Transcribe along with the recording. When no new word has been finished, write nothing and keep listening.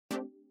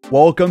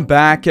Welcome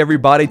back,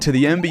 everybody, to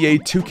the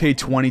NBA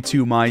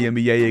 2K22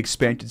 MyNBA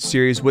expansion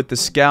series with the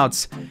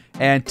Scouts.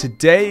 And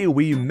today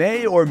we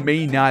may or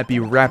may not be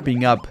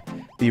wrapping up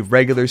the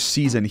regular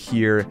season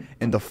here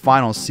in the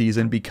final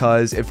season,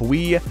 because if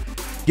we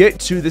get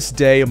to this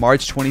day,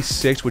 March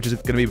 26th, which is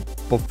going to be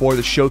before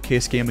the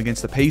showcase game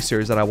against the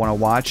Pacers that I want to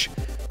watch,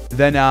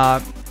 then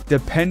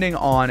depending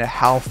on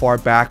how far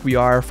back we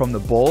are from the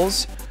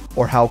Bulls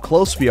or how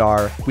close we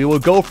are, we will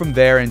go from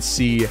there and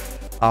see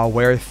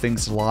where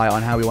things lie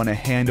on how we want to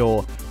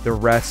handle the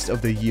rest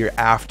of the year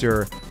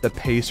after the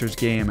Pacers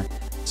game.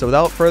 So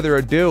without further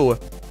ado,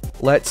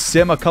 let's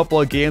sim a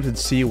couple of games and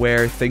see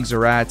where things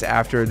are at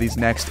after these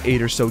next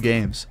 8 or so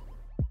games.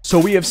 So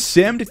we have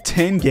simmed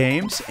 10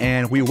 games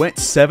and we went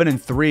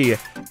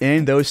 7-3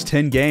 in those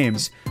 10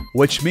 games,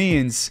 which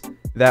means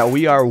that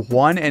we are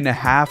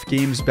 1.5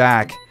 games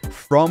back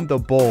from the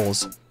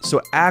Bulls.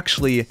 So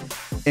actually,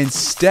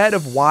 instead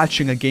of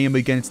watching a game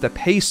against the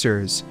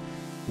Pacers,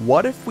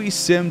 what if we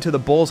sim to the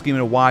Bulls game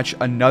and watch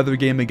another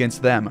game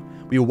against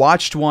them? We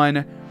watched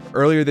one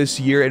earlier this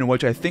year in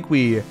which I think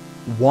we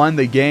won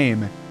the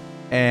game,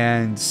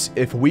 and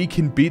if we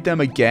can beat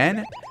them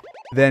again,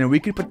 then we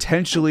could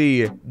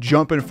potentially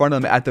jump in front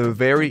of them at the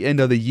very end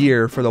of the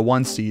year for the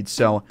 1 seed.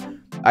 So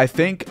I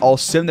think I'll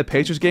sim the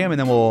Pacers game and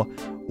then we'll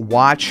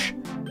watch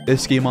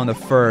this game on the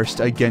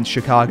 1st against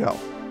Chicago.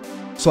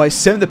 So I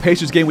simmed the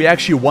Pacers game. We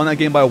actually won that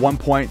game by 1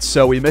 point,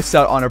 so we missed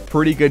out on a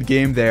pretty good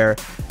game there.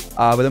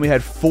 But then we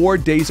had 4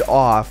 days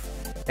off,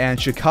 and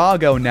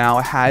Chicago now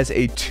has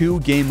a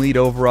 2-game lead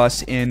over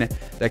us in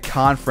the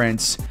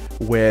conference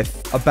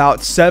with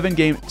about 6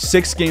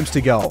 games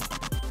to go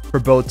for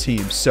both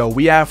teams. So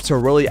we have to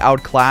really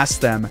outclass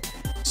them.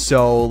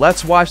 So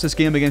let's watch this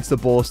game against the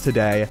Bulls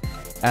today,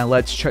 and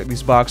let's check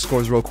these box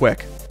scores real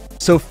quick.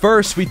 So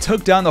first, we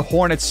took down the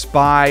Hornets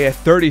by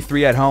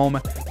 33 at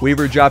home.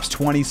 Weaver drops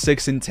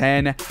 26 and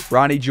 10.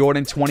 Ronnie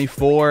Jordan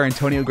 24.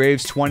 Antonio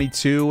Graves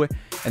 22.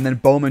 And then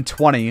Bowman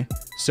 20.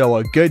 So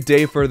a good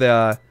day for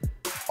the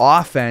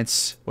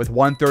offense with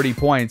 130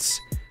 points.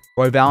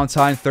 Roy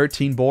Valentine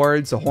 13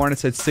 boards. The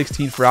Hornets had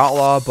 16 for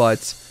Outlaw,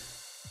 but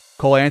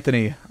Cole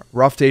Anthony,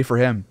 rough day for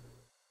him.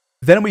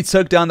 Then we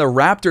took down the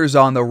Raptors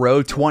on the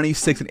road,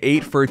 26 and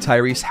 8 for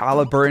Tyrese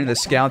Halliburton. The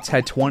Scouts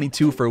had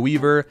 22 for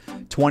Weaver,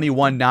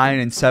 21, 9,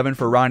 and 7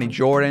 for Ronnie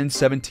Jordan,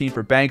 17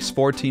 for Banks,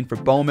 14 for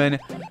Bowman,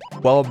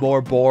 12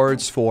 more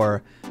boards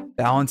for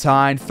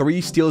Valentine, 3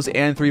 steals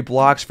and 3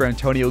 blocks for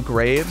Antonio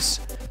Graves.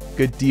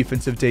 Good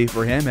defensive day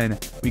for him,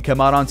 and we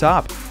come out on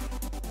top.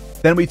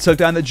 Then we took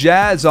down the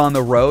Jazz on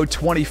the road,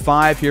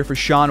 25 here for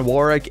Sean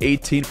Warwick,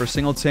 18 for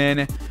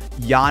Singleton.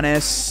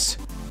 Giannis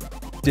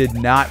did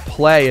not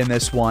play in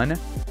this one.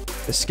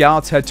 The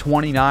Scouts had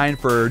 29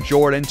 for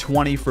Jordan,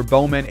 20 for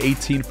Bowman,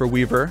 18 for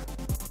Weaver.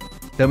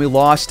 Then we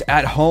lost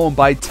at home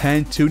by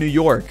 10 to New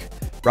York.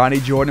 Ronnie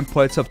Jordan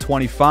puts up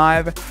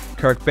 25,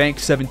 Kirk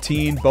Banks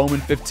 17,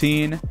 Bowman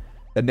 15.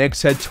 The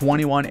Knicks had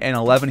 21 and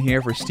 11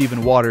 here for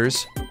Stephen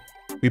Waters.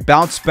 We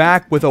bounced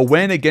back with a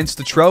win against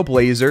the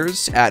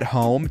Trailblazers at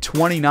home.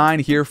 29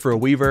 here for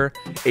Weaver,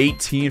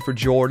 18 for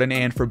Jordan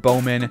and for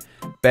Bowman.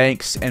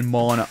 Banks and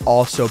Mullen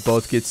also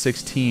both get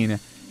 16,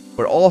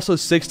 but also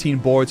 16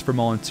 boards for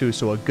Mullen too,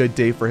 so a good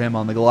day for him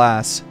on the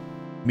glass.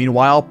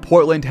 Meanwhile,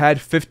 Portland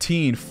had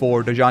 15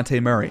 for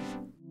DeJounte Murray.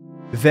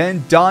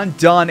 Then Don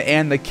Dunn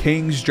and the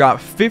Kings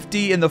dropped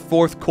 50 in the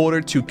 4th quarter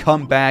to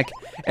come back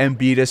and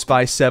beat us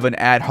by 7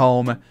 at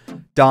home.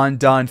 Don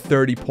Dunn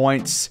 30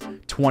 points,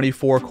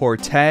 24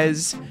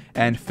 Cortez,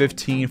 and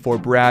 15 for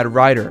Brad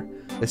Ryder.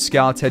 The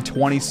Scouts had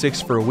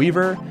 26 for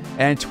Weaver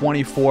and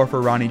 24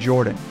 for Ronnie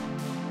Jordan.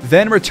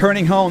 Then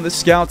returning home, the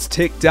Scouts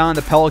take down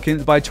the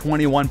Pelicans by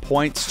 21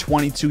 points,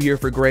 22 here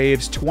for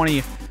Graves,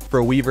 20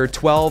 for Weaver,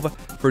 12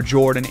 for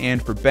Jordan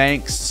and for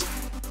Banks.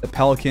 The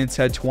Pelicans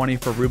had 20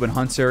 for Reuben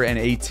Hunter and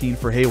 18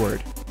 for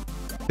Hayward.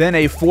 Then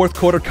a 4th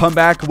quarter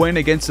comeback win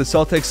against the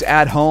Celtics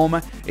at home,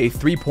 a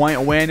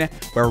 3-point win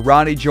where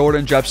Ronnie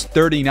Jordan drops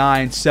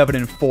 39, 7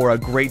 and 4, a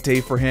great day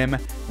for him.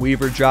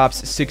 Weaver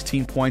drops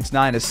 16 points,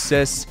 9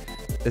 assists.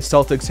 The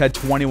Celtics had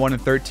 21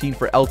 and 13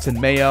 for Elton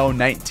Mayo,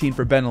 19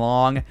 for Ben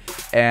Long,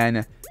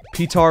 and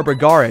Petar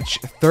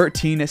Bogaric,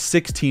 13,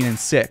 16, and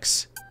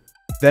 6.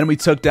 Then we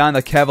took down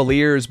the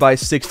Cavaliers by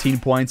 16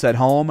 points at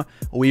home.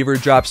 Weaver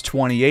drops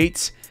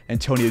 28.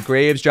 Antonio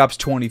Graves drops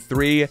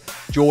 23.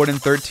 Jordan,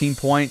 13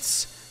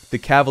 points. The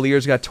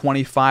Cavaliers got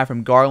 25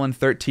 from Garland,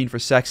 13 for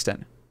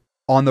Sexton.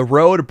 On the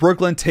road,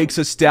 Brooklyn takes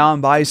us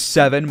down by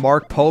 7.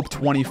 Mark Pope,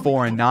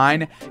 24 and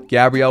 9.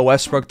 Gabrielle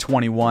Westbrook,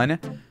 21.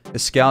 The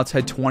Scouts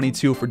had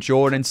 22 for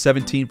Jordan,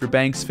 17 for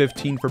Banks,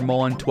 15 for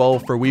Mullen,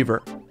 12 for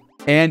Weaver.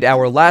 And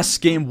our last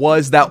game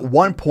was that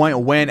 1-point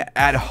win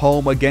at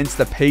home against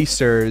the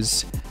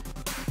Pacers.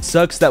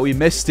 Sucks that we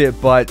missed it,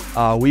 but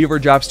Weaver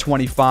drops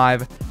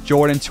 25,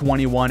 Jordan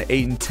 21,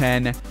 8 and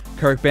 10,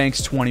 Kirk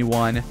Banks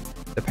 21.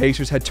 The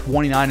Pacers had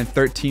 29 and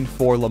 13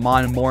 for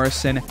Lamont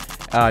Morrison,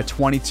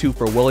 22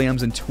 for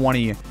Williams, and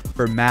 20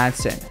 for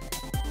Madsen.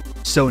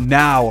 So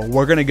now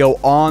we're going to go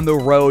on the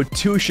road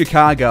to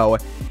Chicago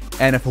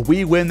And if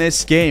we win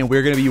this game,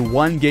 we're going to be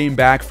 1 game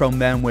back from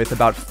them with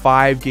about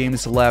 5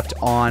 games left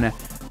on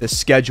the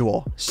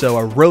schedule. So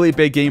a really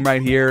big game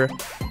right here.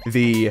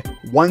 The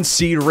 1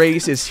 seed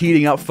race is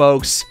heating up,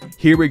 folks.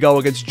 Here we go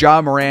against Ja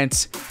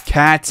Morant,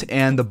 Cat,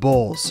 and the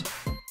Bulls.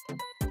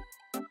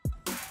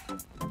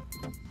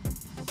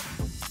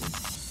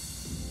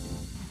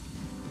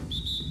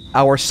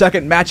 Our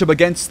second matchup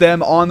against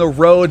them on the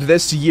road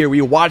this year.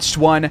 We watched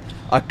one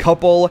a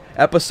couple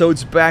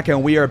episodes back,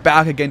 and we are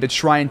back again to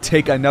try and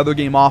take another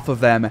game off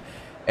of them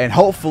and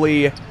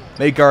hopefully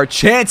make our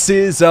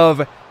chances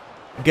of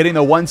getting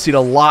the 1 seed a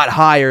lot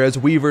higher as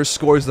Weaver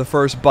scores the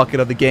first bucket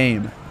of the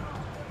game.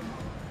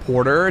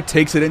 Porter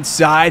takes it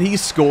inside. He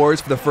scores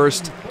for the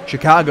first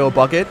Chicago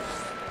bucket.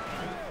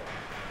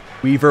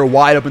 Weaver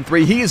wide open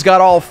 3. He's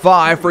got all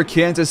 5 for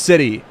Kansas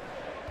City.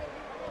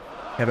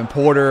 Kevin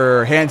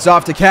Porter hands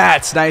off to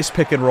Katz. Nice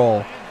pick and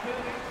roll.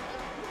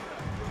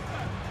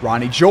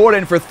 Ronnie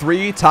Jordan for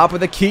 3. Top of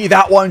the key.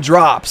 That one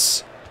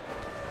drops.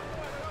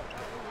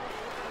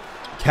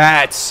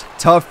 Katz.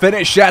 Tough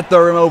finish at the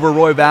rim over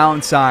Roy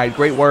Valentine.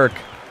 Great work.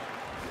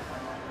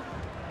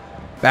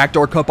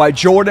 Backdoor cut by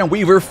Jordan.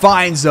 Weaver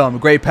finds him.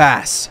 Great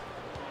pass.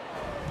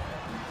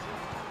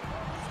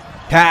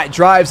 Cat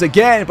drives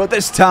again, but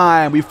this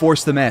time we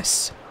force the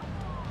miss.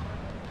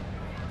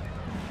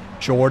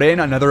 Jordan,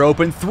 another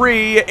open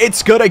 3.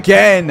 It's good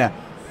again.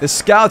 The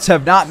Scouts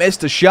have not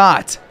missed a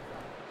shot.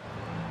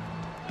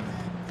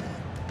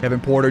 Kevin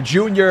Porter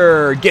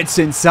Jr. gets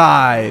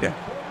inside.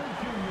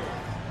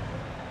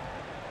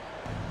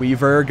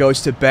 Weaver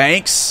goes to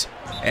Banks,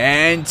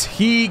 and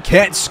he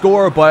can't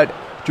score, but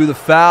drew the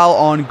foul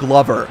on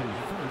Glover.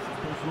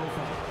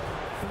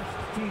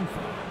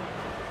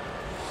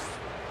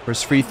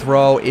 First free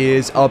throw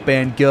is up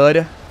and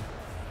good.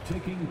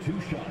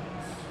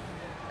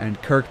 And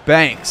Kirk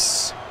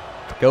Banks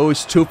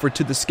goes 2 for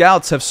 2. The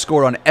Scouts have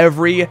scored on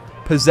every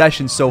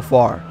possession so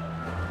far.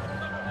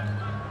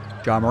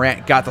 Ja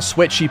Morant got the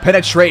switch. He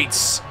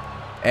penetrates.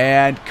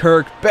 And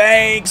Kirk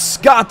Banks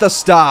got the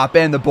stop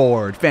and the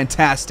board.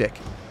 Fantastic.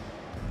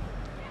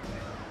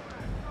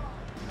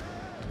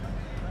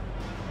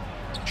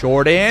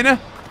 Jordan,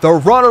 the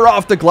runner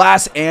off the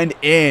glass and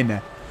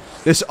in.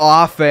 This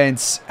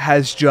offense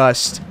has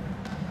just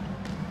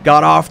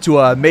got off to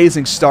an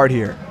amazing start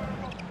here.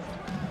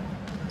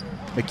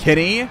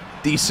 McKinney,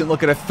 decent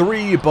look at a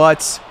 3,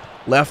 but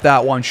left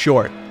that one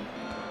short.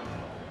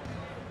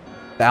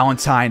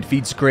 Valentine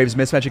feeds Graves.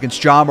 Mismatch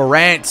against Ja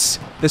Morant.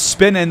 The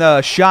spin and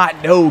the shot,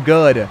 no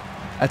good.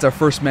 That's our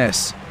first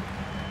miss.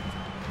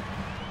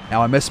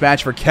 Now a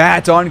mismatch for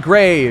Cat on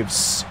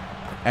Graves.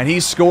 And he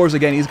scores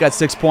again. He's got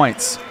 6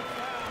 points.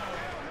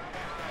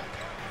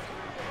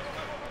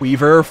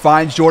 Weaver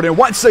finds Jordan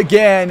once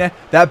again.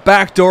 That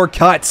backdoor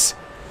cut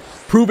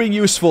proving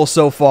useful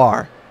so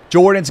far.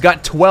 Jordan's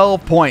got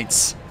 12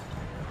 points.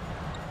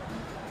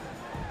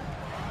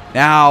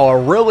 Now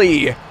a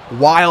really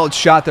wild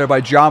shot there by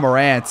Ja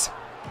Morant.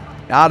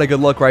 Not a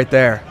good look right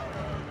there.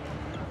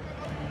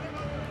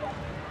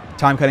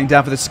 Time cutting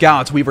down for the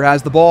Scouts. Weaver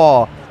has the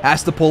ball.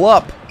 Has to pull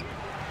up.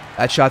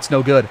 That shot's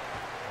no good.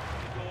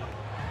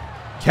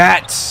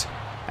 Cat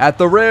at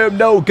the rim.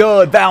 No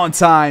good.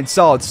 Valentine.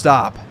 Solid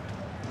stop.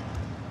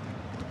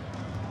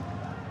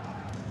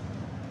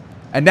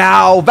 And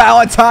now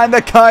Valentine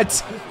the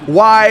cut.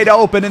 Wide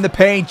open in the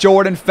paint.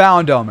 Jordan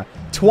found him.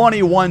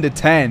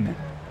 21-10.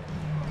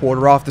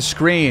 Porter off the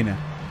screen.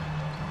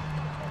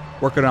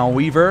 Working on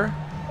Weaver.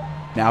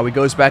 Now he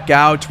goes back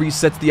out,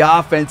 resets the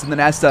offense, and then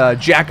has to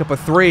jack up a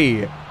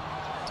 3.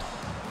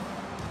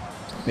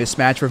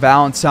 Mismatch for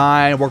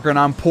Valentine. Working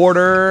on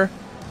Porter.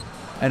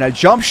 And a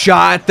jump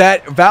shot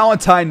that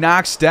Valentine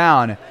knocks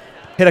down.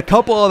 Hit a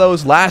couple of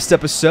those last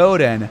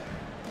episode, and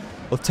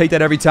we'll take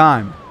that every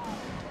time.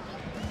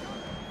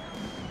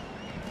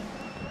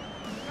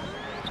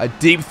 A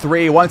deep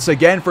 3 once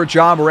again for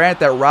Ja Morant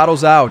that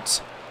rattles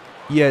out.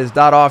 He is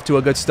not off to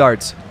a good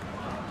start.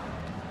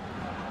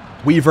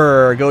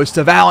 Weaver goes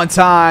to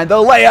Valentine. The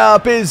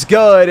layup is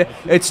good.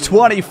 It's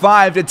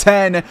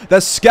 25-10.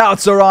 The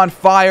Scouts are on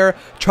fire,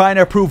 trying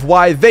to prove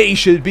why they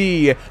should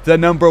be the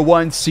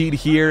 #1 seed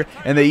here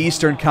in the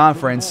Eastern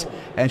Conference.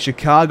 And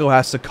Chicago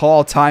has to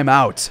call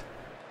timeout.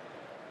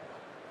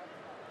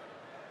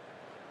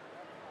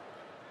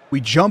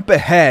 We jump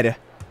ahead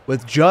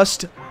with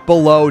just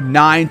below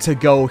 9 to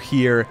go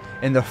here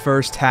in the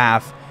first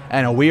half.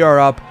 And we are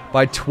up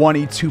by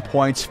 22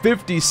 points,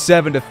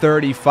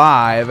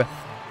 57-35.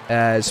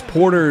 As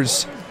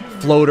Porter's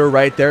floater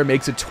right there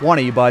makes it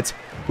 20, but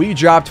we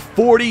dropped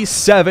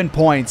 47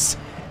 points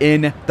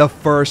in the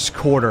first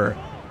quarter.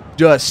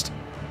 Just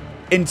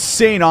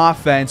insane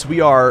offense.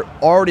 We are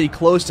already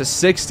close to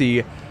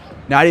 60,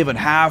 not even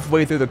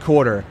halfway through the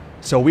quarter.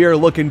 So we are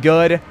looking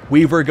good.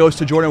 Weaver goes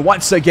to Jordan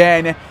once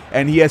again,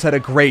 and he has had a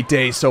great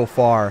day so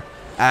far,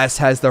 as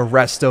has the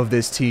rest of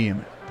this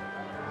team.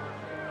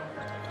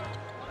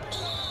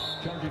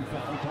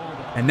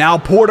 And now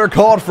Porter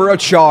called for a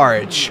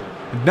charge.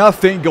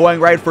 Nothing going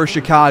right for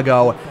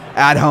Chicago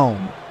at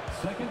home.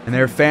 And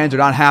their fans are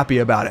not happy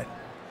about it.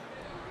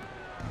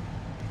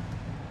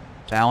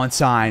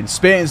 Valentine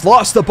spins,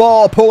 lost the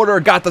ball. Porter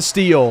got the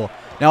steal.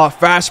 Now a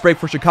fast break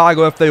for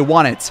Chicago if they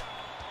want it.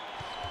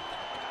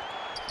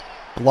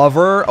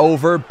 Glover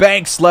over.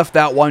 Banks left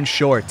that one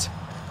short.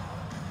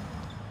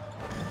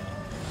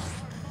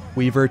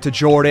 Weaver to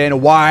Jordan.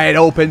 Wide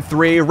open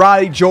three.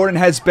 Ronnie Jordan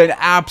has been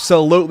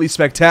absolutely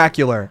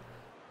spectacular.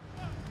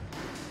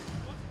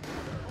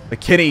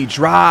 McKinney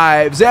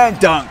drives and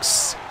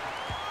dunks.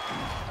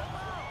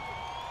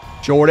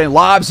 Jordan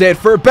lobs it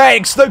for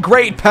Banks. The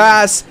great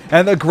pass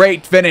and the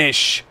great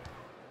finish.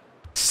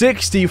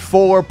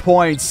 64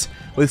 points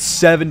with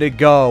 7 to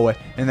go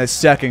in the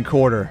second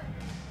quarter.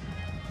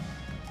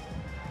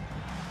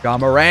 Ja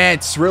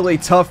Morant's really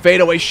tough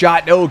fadeaway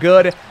shot. No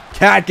good.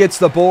 Cat gets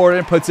the board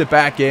and puts it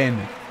back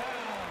in.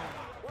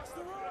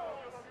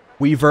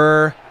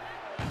 Weaver.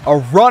 A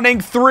running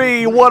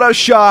three. What a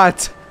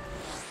shot.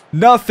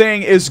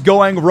 Nothing is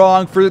going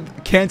wrong for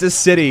Kansas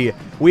City.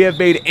 We have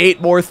made 8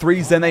 more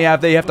threes than they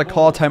have. They have to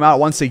call timeout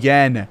once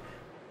again.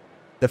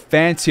 The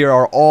fans here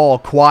are all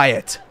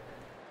quiet.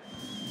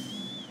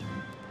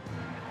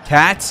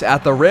 Cat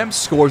at the rim,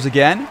 scores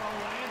again.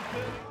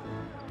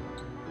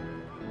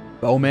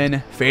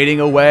 Bowman fading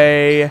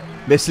away.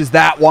 Misses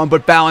that one,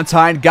 but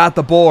Valentine got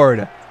the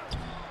board.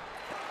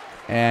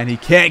 And he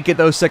can't get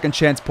those second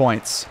chance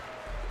points.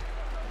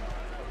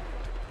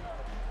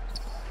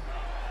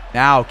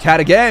 Now, Cat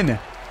again.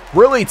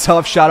 Really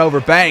tough shot over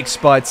Banks,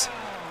 but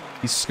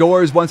he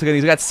scores once again.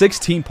 He's got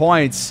 16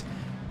 points.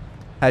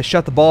 Has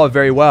shot the ball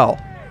very well.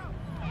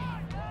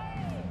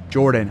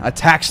 Jordan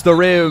attacks the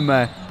rim.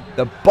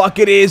 The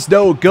bucket is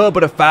no good,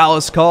 but a foul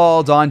is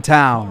called on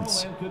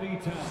Towns.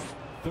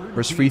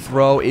 First free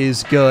throw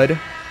is good.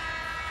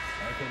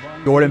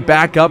 Jordan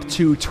back up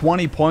to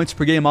 20 points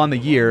per game on the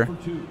year.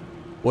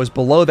 Was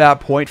below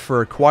that point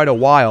for quite a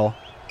while.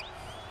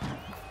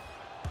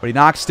 But he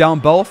knocks down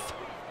both.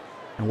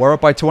 And we're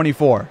up by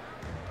 24.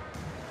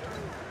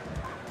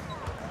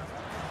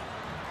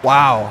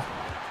 Wow.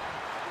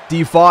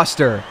 D.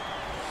 Foster.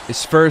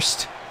 His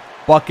first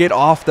bucket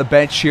off the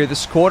bench here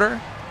this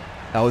quarter.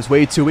 That was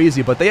way too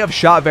easy, but they have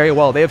shot very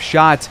well. They have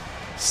shot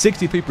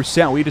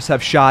 63%. We just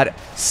have shot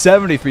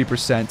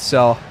 73%,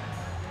 so...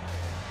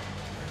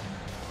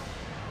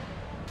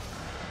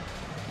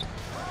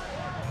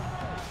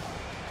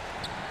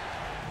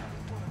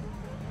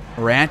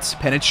 Morant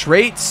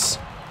penetrates,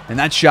 and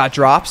that shot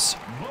drops.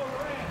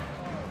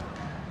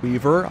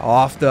 Weaver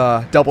off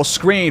the double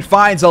screen,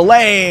 finds a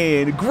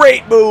lane.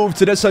 Great move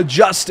to just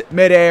adjust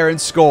midair and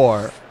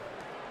score.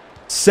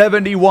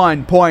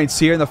 71 points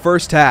here in the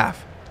first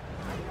half.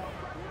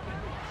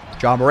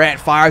 Ja Morant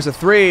fires a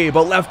three,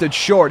 but left it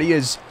short. He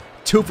is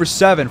 2 for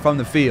 7 from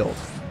the field.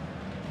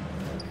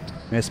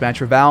 Mismatch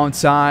for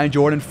Valentine.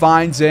 Jordan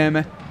finds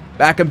him.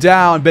 Back him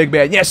down, big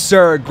man. Yes,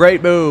 sir.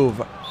 Great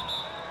move.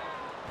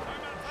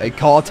 They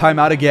call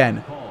timeout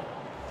again.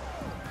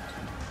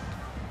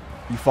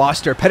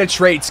 Foster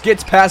penetrates,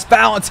 gets past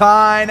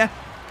Valentine,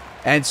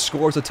 and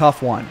scores a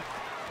tough one.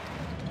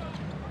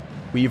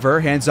 Weaver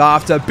hands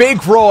off to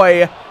Big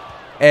Roy.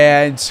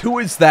 And who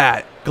is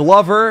that?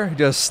 Glover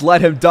just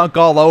let him dunk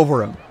all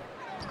over him.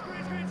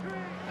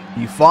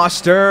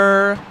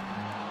 Foster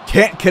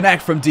can't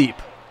connect from deep.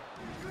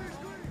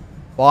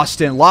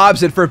 Boston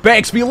lobs it for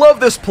Banks. We love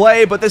this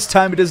play, but this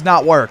time it does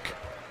not work.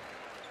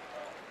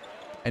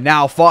 And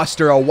now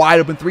Foster, a wide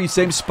open three,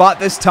 same spot.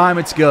 This time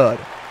it's good.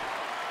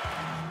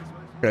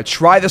 Gonna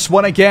try this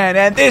one again,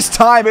 and this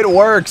time it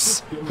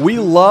works. We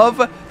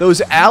love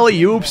those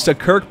alley-oops to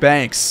Kirk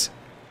Banks.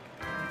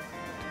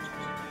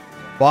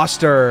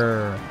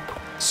 Foster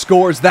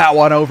scores that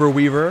one over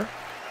Weaver.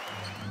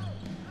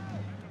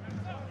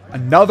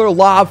 Another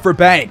lob for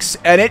Banks,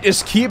 and it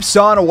just keeps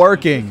on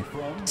working.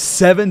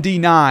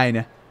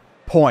 79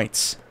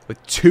 points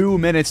with 2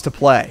 minutes to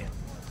play.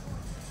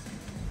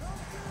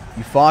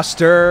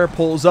 Foster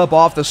pulls up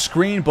off the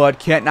screen, but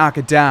can't knock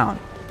it down.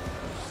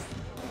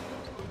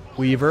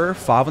 Weaver,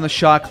 5 on the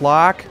shot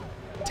clock.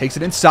 Takes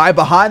it inside,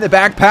 behind the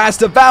back pass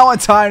to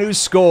Valentine, who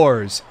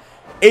scores.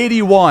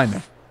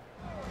 81.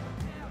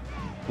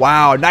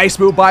 Wow, nice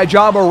move by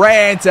Ja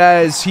Morant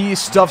as he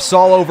stuffs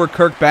all over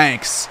Kirk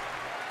Banks.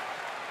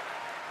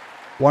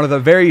 One of the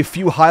very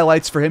few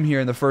highlights for him here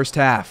in the first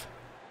half.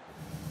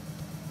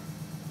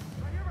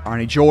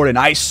 Arnie Jordan,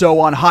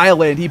 ISO on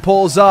Highland. He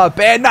pulls up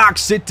and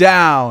knocks it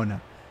down.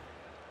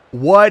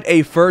 What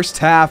a first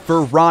half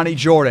for Ronnie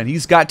Jordan.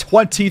 He's got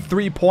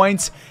 23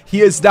 points. He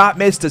has not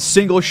missed a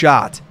single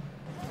shot.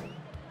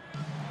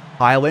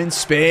 Highland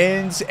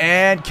spins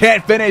and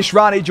can't finish.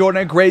 Ronnie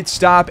Jordan, a great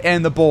stop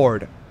and the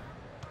board.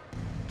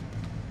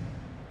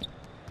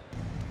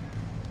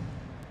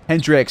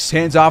 Hendricks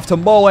hands off to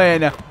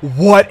Mullen.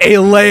 What a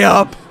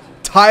layup.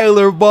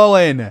 Tyler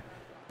Mullen.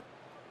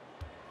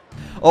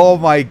 Oh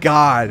my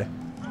God.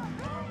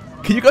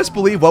 Can you guys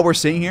believe what we're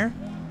seeing here?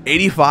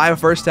 85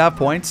 first half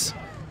points.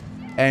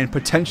 And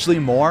potentially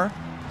more.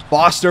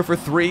 Foster for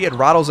 3. It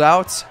rattles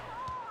out.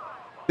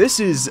 This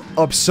is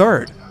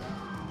absurd.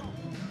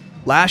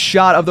 Last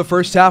shot of the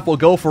first half will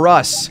go for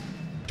us.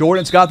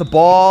 Jordan's got the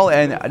ball,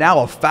 and now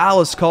a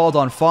foul is called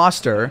on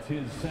Foster.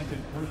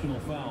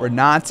 We're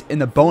not in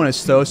the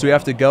bonus, though, so we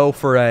have to go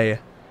for a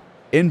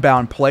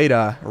inbound play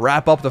to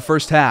wrap up the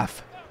first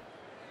half.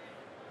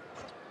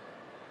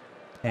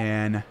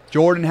 And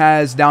Jordan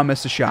has now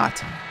missed a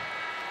shot.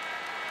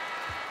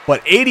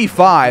 But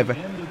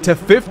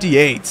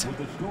 85-58.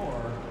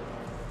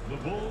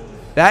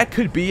 That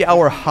could be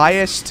our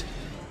highest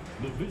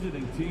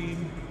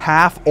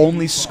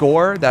half-only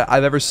score that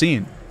I've ever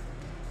seen.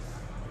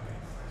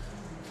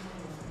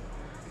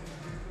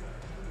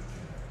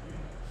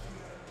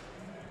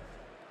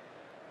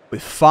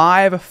 With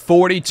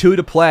 5:42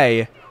 to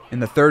play in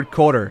the third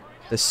quarter,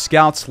 the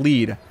Scouts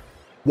lead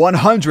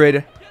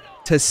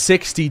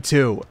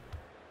 100-62.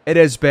 It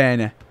has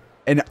been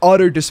an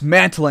utter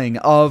dismantling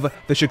of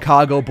the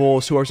Chicago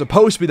Bulls, who are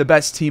supposed to be the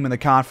best team in the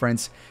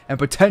conference and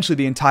potentially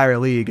the entire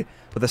league.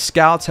 But the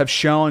Scouts have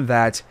shown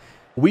that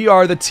we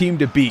are the team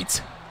to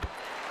beat.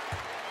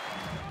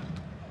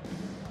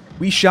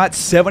 We shot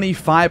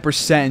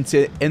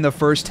 75% in the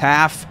first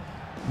half.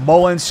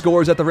 Mullen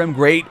scores at the rim.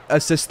 Great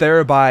assist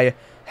there by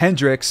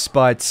Hendricks,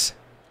 but,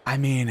 I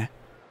mean,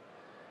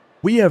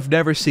 we have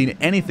never seen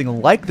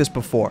anything like this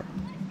before.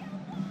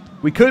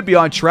 We could be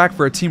on track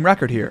for a team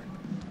record here.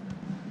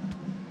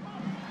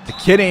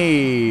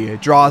 McKinney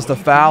draws the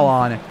foul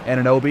on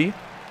Anunoby.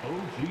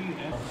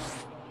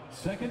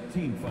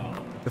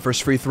 The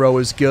first free throw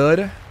is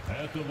good. At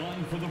the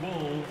line for the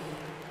Bulls.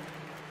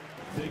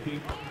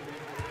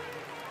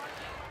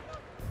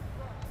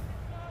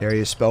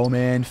 Darius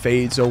Bowman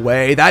fades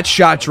away. That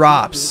shot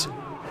drops.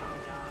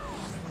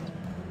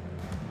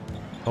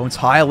 Bones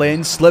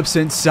Highland slips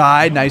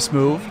inside. Nice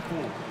move.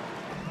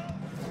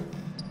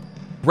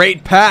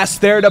 Great pass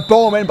there to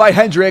Bowman by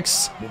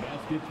Hendricks.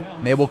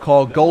 And they will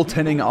call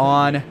goaltending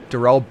on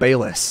Darrell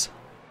Bayless.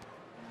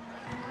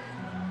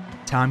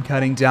 Time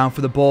cutting down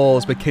for the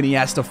Bulls. McKinney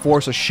has to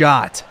force a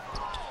shot.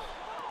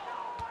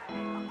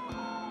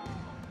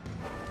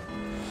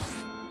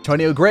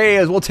 Antonio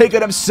Graves will take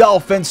it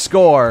himself and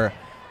score.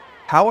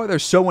 How are there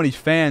so many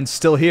fans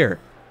still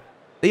here?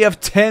 They have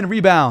 10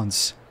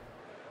 rebounds.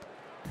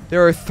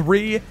 There are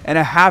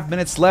 3.5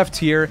 minutes left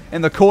here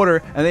in the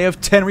quarter, and they have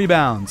 10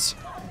 rebounds.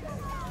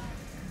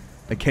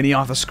 McKinney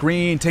off the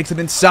screen, takes it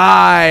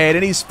inside,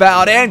 and he's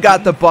fouled and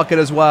got the bucket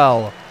as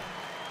well.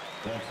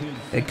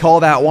 They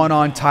call that one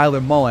on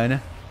Tyler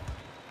Mullen.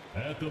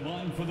 At the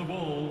line for the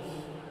Bulls.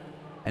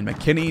 And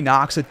McKinney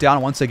knocks it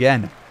down once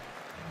again.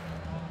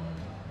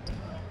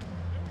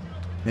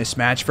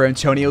 Mismatch for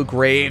Antonio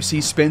Graves. He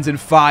spins and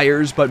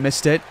fires, but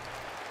missed it.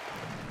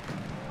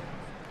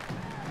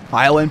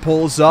 Highland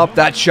pulls up.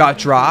 That shot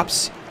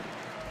drops.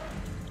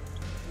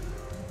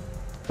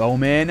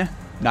 Bowman.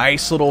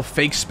 Nice little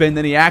fake spin.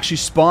 Then he actually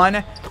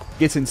spun.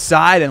 Gets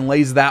inside and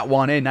lays that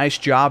one in. Nice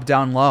job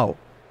down low.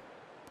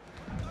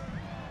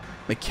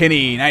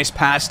 McKinney. Nice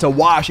pass to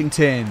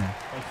Washington.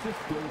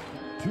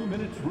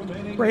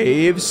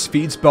 Graves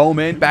feeds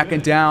Bowman. Backing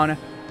down.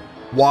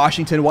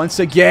 Washington once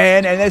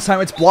again. And this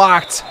time it's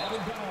blocked.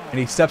 And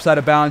he steps out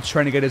of bounds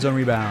trying to get his own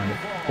rebound.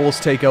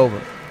 Bulls take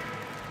over.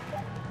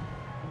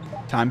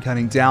 Time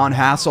cutting down.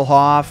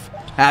 Hasselhoff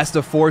has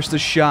to force the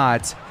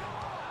shot.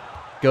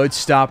 Good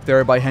stop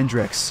there by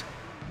Hendricks.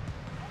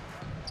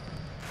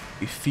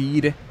 We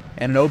feed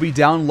Anunoby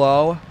down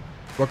low.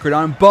 Working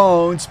on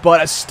Bones,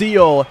 but a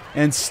steal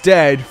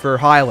instead for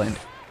Highland.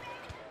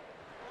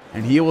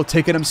 And he will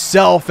take it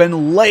himself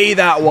and lay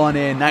that one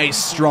in. Nice,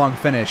 strong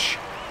finish.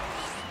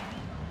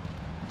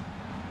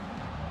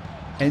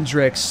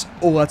 Hendricks.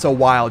 Oh, that's a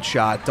wild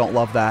shot. Don't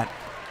love that.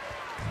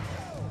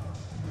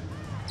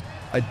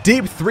 A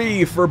deep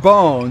three for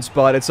Bones,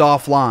 but it's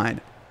offline.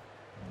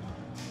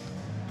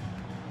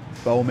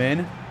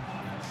 Bowman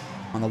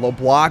on the low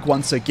block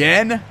once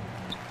again,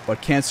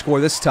 but can't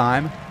score this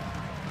time.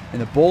 And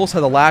the Bulls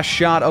have the last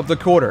shot of the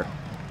quarter.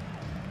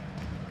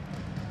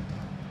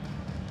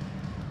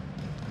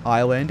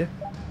 Island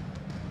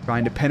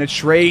trying to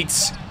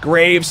penetrate.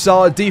 Graves,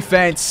 solid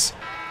defense.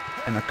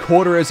 And the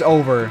quarter is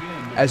over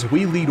as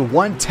we lead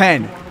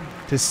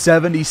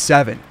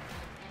 110-77.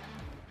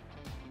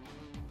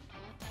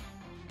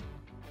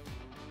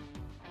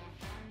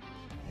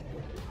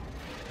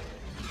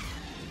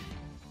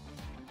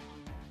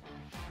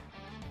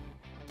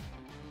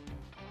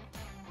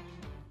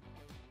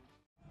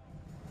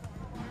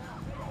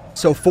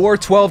 So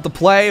 4:12 to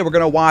play. We're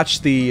going to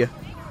watch the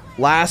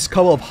last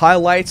couple of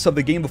highlights of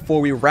the game before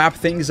we wrap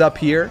things up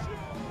here.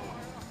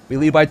 We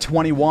lead by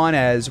 21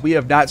 as we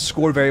have not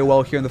scored very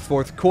well here in the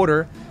fourth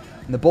quarter.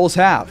 And the Bulls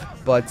have,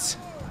 but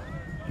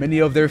many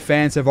of their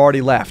fans have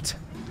already left.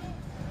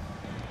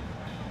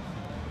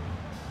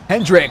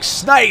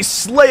 Hendricks,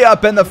 nice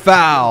layup and the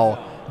foul.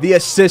 The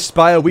assist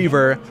by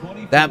Weaver.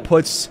 That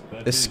puts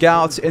the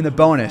Scouts in the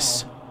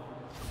bonus.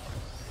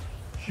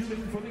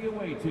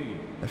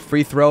 The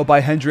free throw by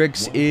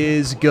Hendricks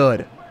is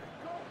good.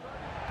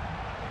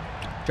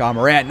 John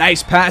Morant,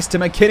 nice pass to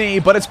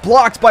McKinney, but it's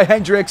blocked by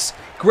Hendricks.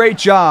 Great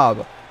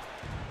job.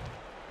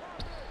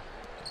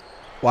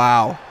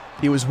 Wow,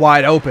 he was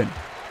wide open.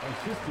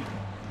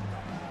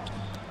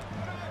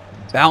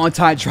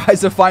 Valentine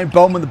tries to find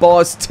Bowman. The ball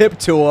is tipped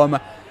to him,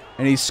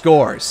 and he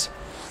scores.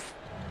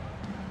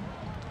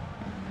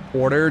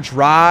 Porter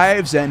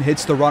drives and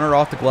hits the runner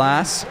off the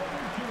glass.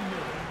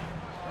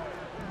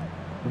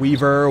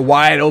 Weaver,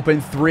 wide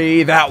open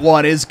three. That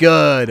one is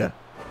good.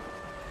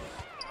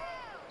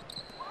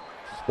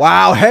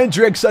 Wow,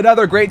 Hendricks,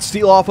 another great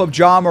steal off of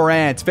John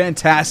Morant.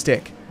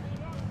 Fantastic.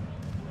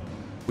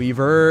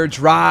 Weaver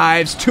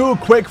drives, too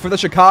quick for the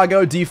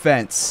Chicago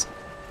defense.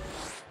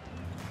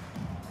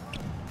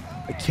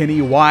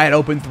 McKinney, wide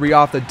open three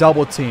off the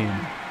double team.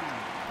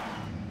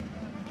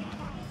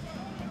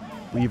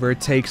 Weaver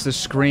takes the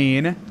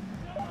screen,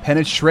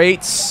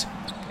 penetrates,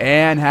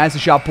 and has the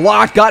shot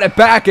blocked. Got it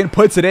back and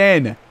puts it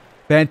in.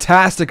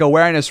 Fantastic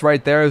awareness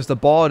right there as the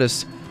ball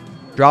just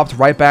dropped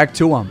right back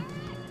to him.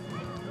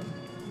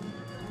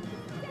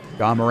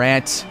 John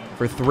Morant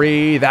for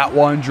three. That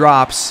one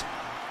drops.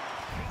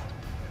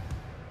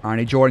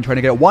 Ronnie Jordan trying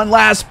to get one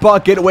last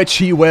bucket, which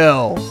he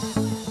will.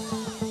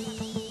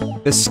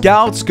 The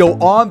Scouts go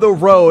on the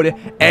road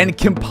and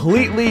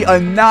completely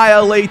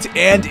annihilate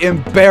and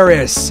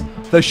embarrass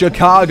the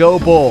Chicago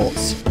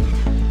Bulls.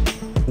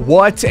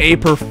 What a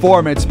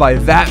performance by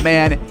that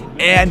man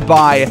and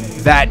by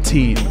that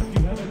team.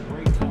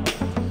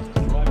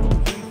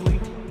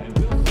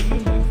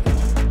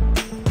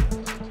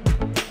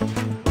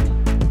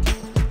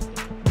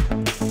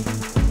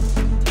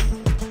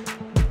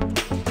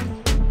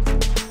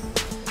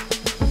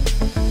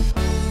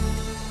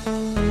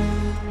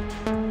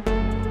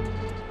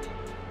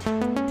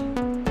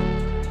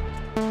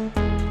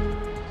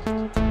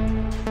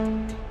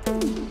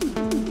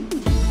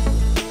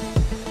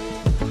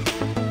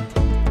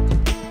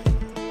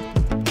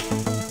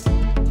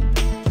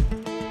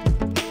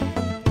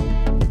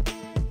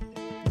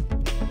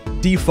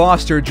 D.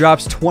 Foster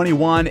drops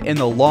 21 in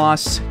the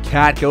loss.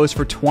 Cat goes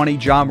for 20.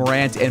 John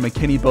Morant and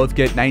McKinney both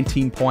get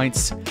 19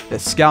 points. The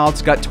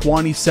Scouts got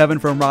 27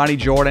 from Ronnie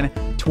Jordan,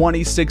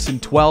 26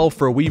 and 12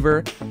 for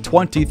Weaver,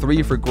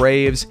 23 for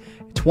Graves,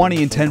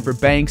 20 and 10 for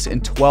Banks,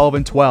 and 12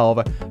 and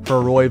 12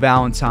 for Roy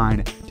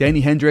Valentine.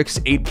 Danny Hendricks,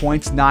 8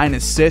 points, 9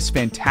 assists.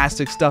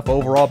 Fantastic stuff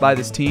overall by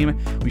this team.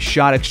 We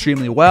shot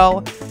extremely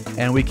well,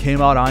 and we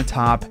came out on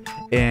top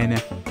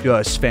in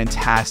just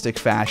fantastic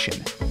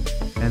fashion.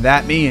 And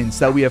that means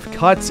that we have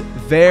cut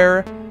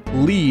their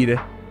lead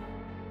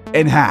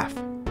in half.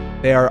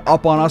 They are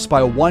up on us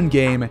by 1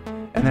 game,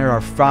 and there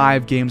are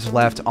 5 games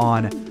left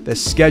on the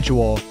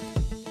schedule.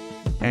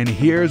 And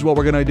here's what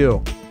we're going to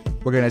do.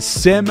 We're going to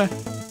sim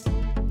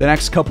the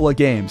next couple of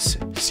games,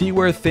 see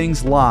where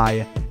things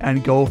lie,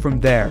 and go from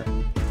there.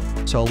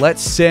 So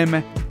let's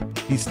sim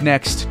these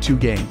next 2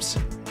 games.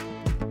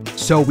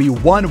 So we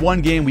won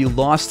 1 game, we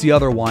lost the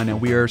other one,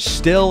 and we are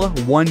still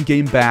 1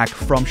 game back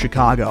from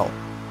Chicago.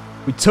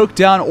 We took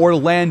down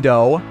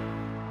Orlando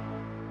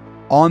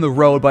on the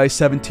road by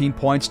 17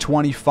 points,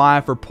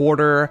 25 for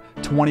Porter,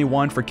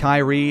 21 for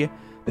Kyrie.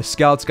 The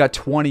Scouts got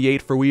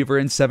 28 for Weaver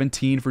and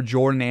 17 for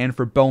Jordan and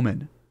for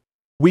Bowman.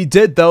 We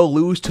did, though,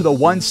 lose to the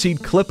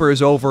 1-seed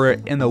Clippers over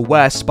in the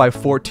West by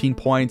 14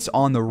 points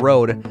on the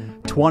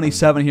road.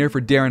 27 here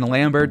for Darren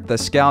Lambert. The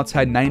Scouts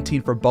had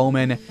 19 for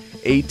Bowman,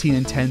 18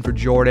 and 10 for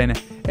Jordan,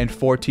 and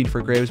 14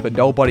 for Graves, but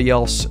nobody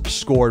else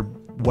scored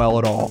well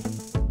at all.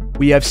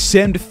 We have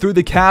simmed through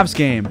the Cavs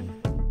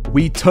game.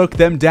 We took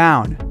them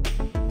down.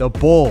 The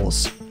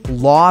Bulls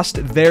lost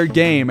their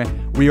game.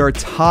 We are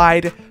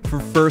tied for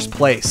first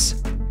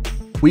place.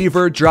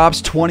 Weaver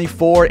drops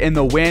 24 in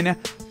the win.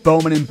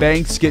 Bowman and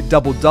Banks get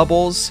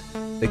double-doubles.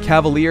 The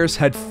Cavaliers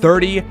had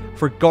 30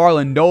 for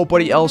Garland.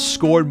 Nobody else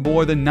scored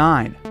more than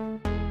 9.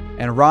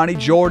 And Ronnie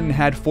Jordan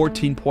had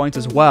 14 points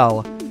as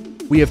well.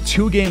 We have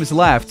 2 games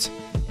left,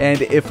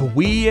 and if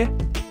we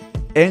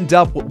end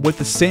up with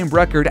the same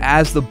record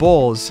as the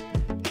Bulls,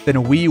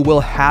 then we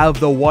will have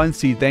the 1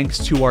 seed thanks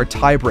to our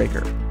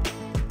tiebreaker.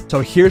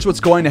 So here's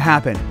what's going to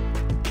happen.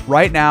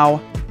 Right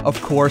now,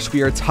 of course,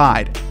 we are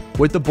tied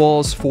with the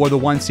Bulls for the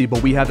 1 seed,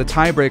 but we have the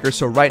tiebreaker,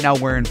 so right now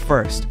we're in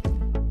first.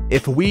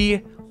 If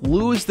we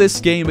lose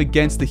this game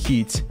against the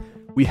Heat,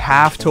 we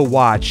have to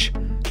watch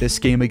this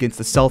game against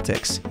the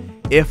Celtics.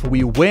 If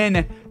we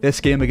win this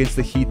game against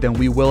the Heat, then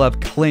we will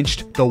have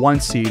clinched the 1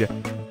 seed.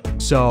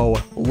 So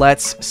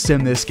let's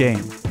sim this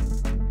game.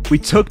 We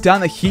took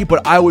down the Heat,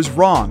 but I was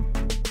wrong.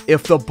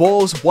 If the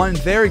Bulls won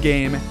their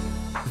game,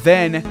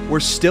 then we're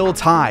still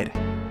tied.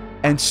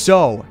 And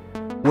so,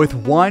 with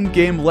 1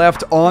 game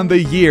left on the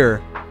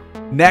year,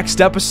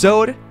 next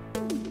episode,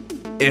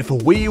 if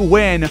we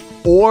win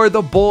or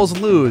the Bulls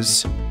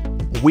lose,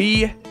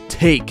 we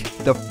take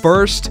the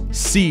 1st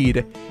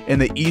seed in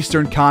the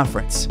Eastern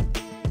Conference.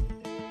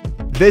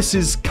 This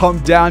has come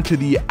down to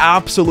the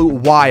absolute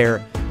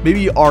wire,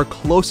 maybe our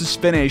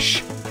closest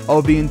finish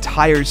of the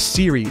entire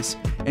series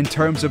in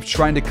terms of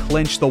trying to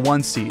clinch the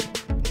 1 seed.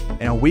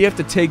 And we have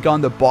to take on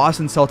the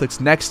Boston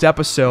Celtics next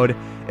episode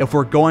if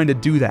we're going to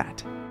do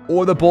that,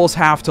 or the Bulls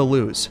have to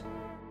lose.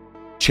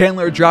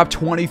 Chandler dropped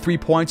 23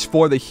 points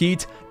for the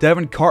Heat.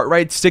 Devin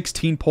Cartwright,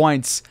 16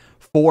 points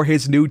for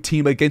his new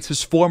team against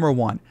his former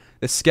one.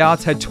 The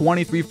Scouts had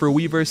 23 for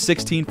Weaver,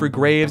 16 for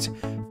Graves,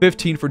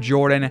 15 for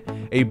Jordan.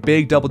 A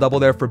big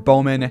double-double there for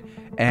Bowman.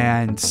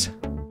 And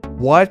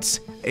what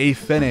a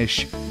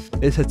finish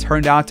this has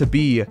turned out to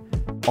be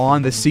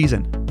on the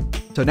season.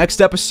 So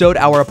next episode,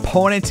 our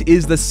opponent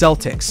is the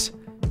Celtics.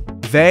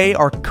 They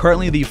are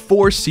currently the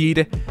 4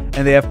 seed,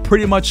 and they have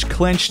pretty much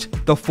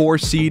clinched the 4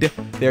 seed.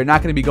 They're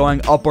not going to be going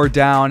up or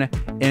down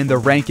in the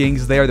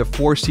rankings. They are the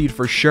 4 seed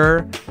for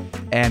sure,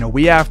 and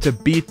we have to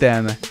beat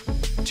them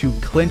to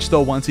clinch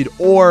the 1 seed,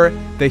 or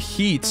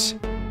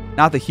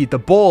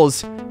the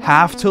Bulls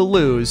have to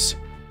lose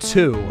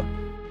to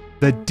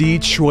the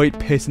Detroit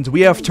Pistons.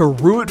 We have to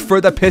root for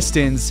the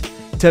Pistons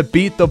to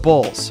beat the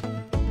Bulls.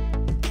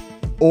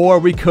 Or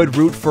we could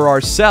root for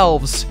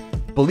ourselves,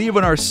 believe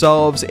in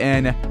ourselves,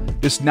 and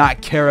just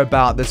not care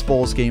about this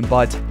Bulls game.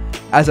 But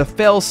as a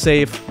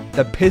fail-safe,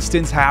 the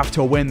Pistons have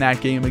to win that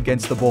game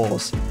against the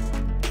Bulls.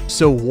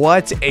 So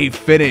what a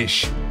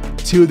finish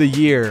to the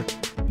year.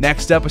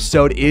 Next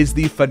episode is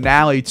the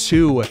finale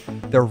to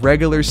the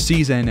regular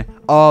season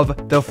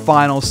of the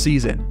final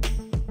season.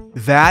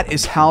 That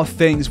is how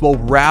things will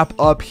wrap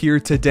up here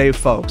today,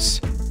 folks.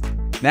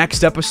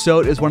 Next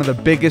episode is one of the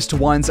biggest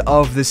ones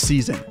of the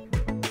season.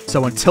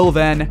 So until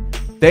then,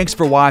 thanks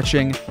for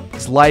watching.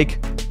 Please like,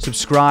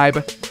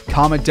 subscribe,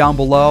 comment down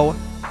below,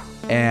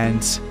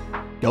 and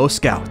go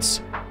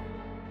Scouts.